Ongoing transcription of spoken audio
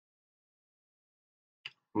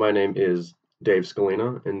My name is Dave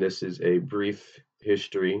Scalina, and this is a brief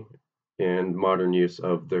history and modern use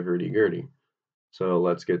of the hurdy-gurdy. So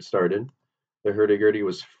let's get started. The hurdy-gurdy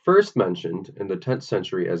was first mentioned in the 10th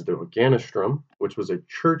century as the organostrum, which was a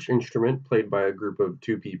church instrument played by a group of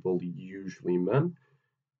two people, usually men.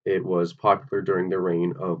 It was popular during the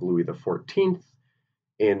reign of Louis XIV,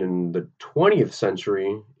 and in the 20th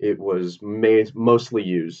century, it was mostly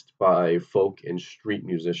used by folk and street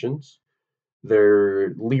musicians.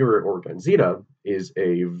 Their lyra organzita is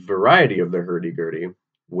a variety of the hurdy-gurdy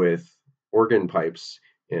with organ pipes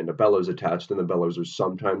and a bellows attached, and the bellows are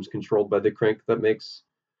sometimes controlled by the crank that makes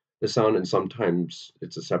the sound, and sometimes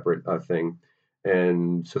it's a separate thing.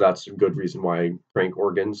 And so that's a good reason why crank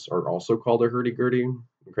organs are also called a hurdy-gurdy.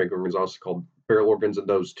 Crank organs are also called barrel organs, and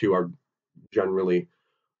those two are generally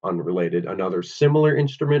unrelated. Another similar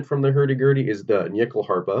instrument from the hurdy-gurdy is the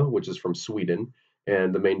nyckelharpa, which is from Sweden.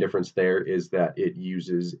 And the main difference there is that it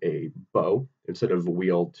uses a bow instead of a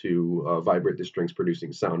wheel to vibrate the strings,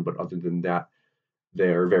 producing sound. But other than that,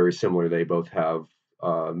 they're very similar. They both have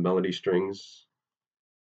melody strings.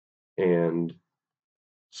 And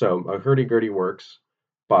so a hurdy-gurdy works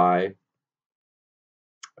by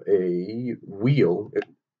a wheel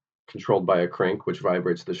controlled by a crank, which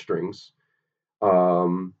vibrates the strings.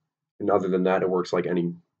 And other than that, it works like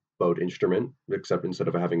any bowed instrument, except instead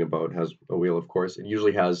of having a bow, it has a wheel, of course. It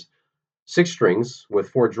usually has 6 strings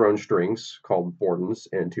with 4 drone strings called bordons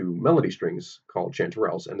and 2 melody strings called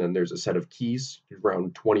chanterelles. And then there's a set of keys,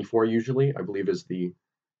 around 24 usually, I believe is the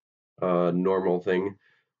normal thing,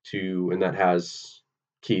 and that has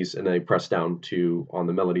keys, and they press down on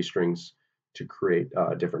the melody strings to create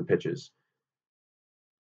different pitches.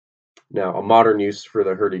 Now, a modern use for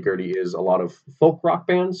the hurdy-gurdy is a lot of folk rock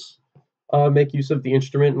bands make use of the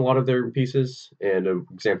instrument in a lot of their pieces, and an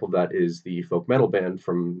example of that is the folk metal band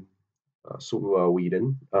from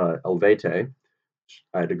Sweden, Helvete, which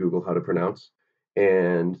I had to Google how to pronounce.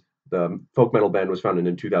 And the folk metal band was founded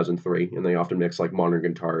in 2003, and they often mix like modern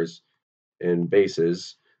guitars and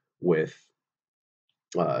basses with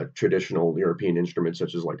traditional European instruments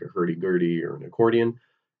such as like a hurdy-gurdy or an accordion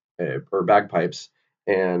or bagpipes,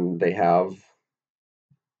 and they have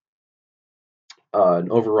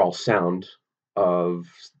an overall sound of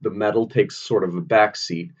the metal takes sort of a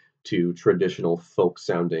backseat to traditional folk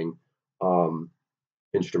sounding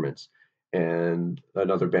instruments. And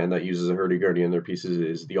another band that uses a hurdy-gurdy in their pieces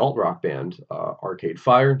is the alt rock band Arcade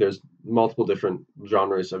Fire. There's multiple different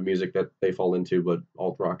genres of music that they fall into, but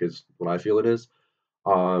alt rock is what I feel it is.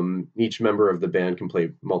 Each member of the band can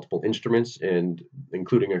play multiple instruments, and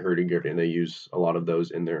including a hurdy-gurdy, and they use a lot of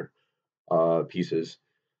those in their pieces.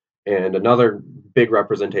 And another big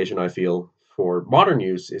representation I feel for modern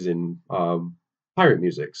use is in pirate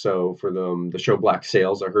music. So for the show Black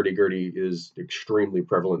Sails, a hurdy-gurdy is extremely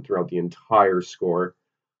prevalent throughout the entire score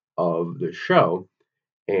of the show.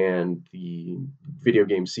 And the video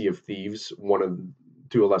game Sea of Thieves,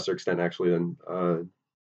 to a lesser extent actually than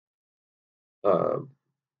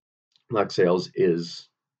Black Sails,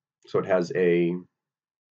 so it has a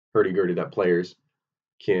hurdy-gurdy that players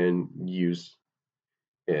can use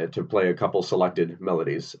to play a couple selected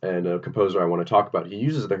melodies. And a composer I want to talk about, he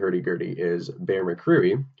uses the hurdy-gurdy, is Bear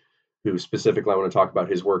McCreary, who specifically I want to talk about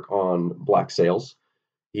his work on Black Sails.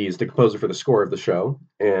 He's the composer for the score of the show,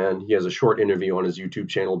 and he has a short interview on his YouTube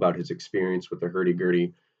channel about his experience with the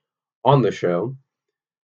hurdy-gurdy on the show.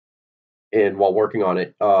 And while working on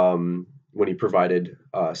it, when he provided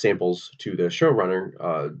samples to the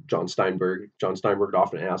showrunner, John Steinberg would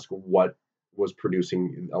often ask what was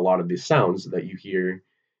producing a lot of the sounds that you hear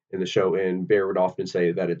in the show, and Bear would often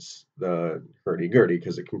say that it's the hurdy-gurdy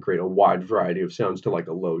because it can create a wide variety of sounds, to like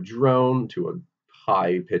a low drone, to a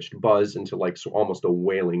high-pitched buzz, and to like almost a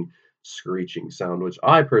wailing, screeching sound, which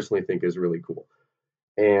I personally think is really cool.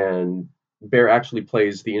 And Bear actually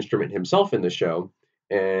plays the instrument himself in the show,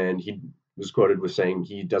 and he was quoted with saying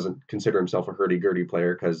he doesn't consider himself a hurdy-gurdy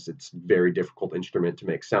player because it's a very difficult instrument to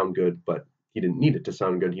make sound good, but he didn't need it to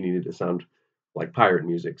sound good. He needed to sound like pirate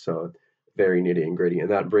music, so very nitty and gritty. And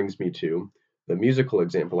that brings me to the musical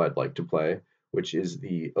example I'd like to play, which is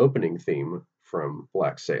the opening theme from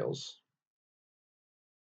Black Sails.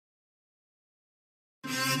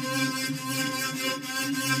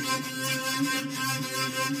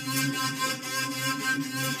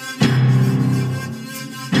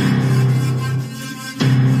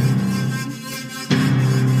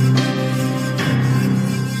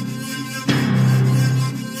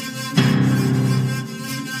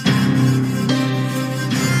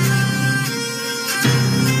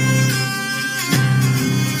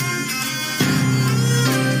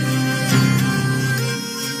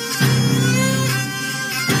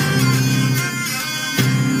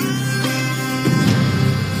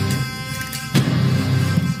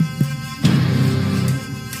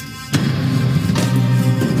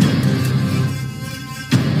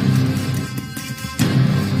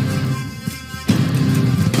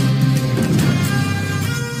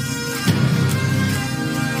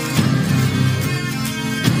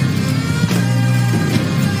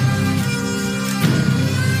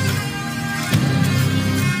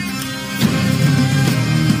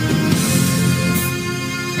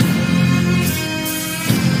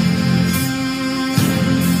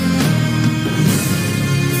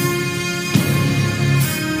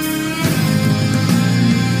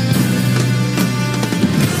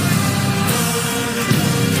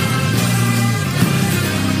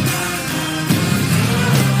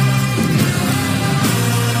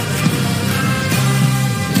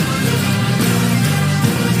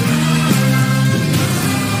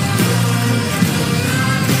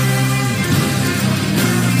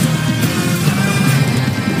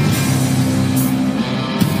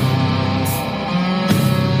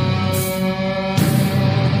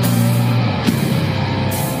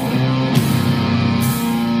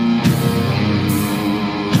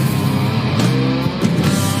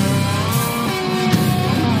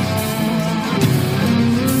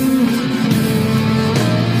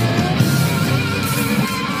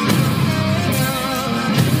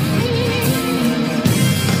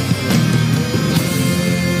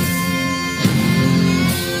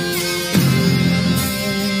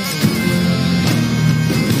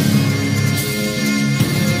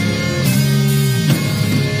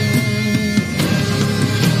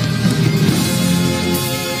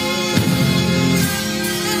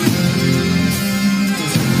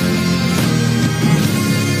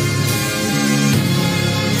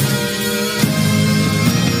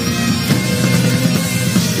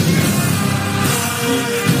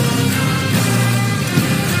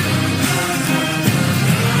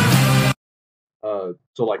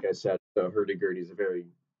 So, like I said, the hurdy-gurdy is a very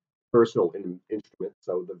versatile instrument.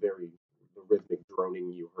 So the rhythmic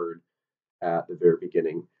droning you heard at the very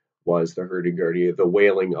beginning was the hurdy-gurdy. The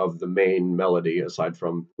wailing of the main melody, aside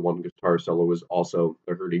from one guitar solo, was also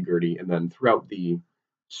the hurdy-gurdy. And then throughout the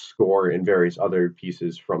score and various other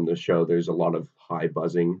pieces from the show, there's a lot of high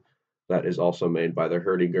buzzing that is also made by the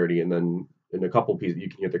hurdy-gurdy. And then in a couple pieces, you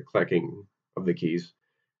can hear the clicking of the keys,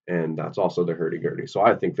 and that's also the hurdy-gurdy. So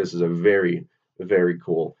I think this is a very, very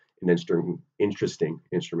cool and interesting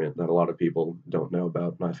instrument that a lot of people don't know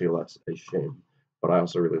about, and I feel that's a shame. But I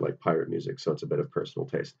also really like pirate music, so it's a bit of personal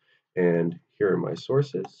taste. And here are my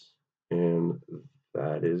sources, and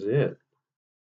that is it.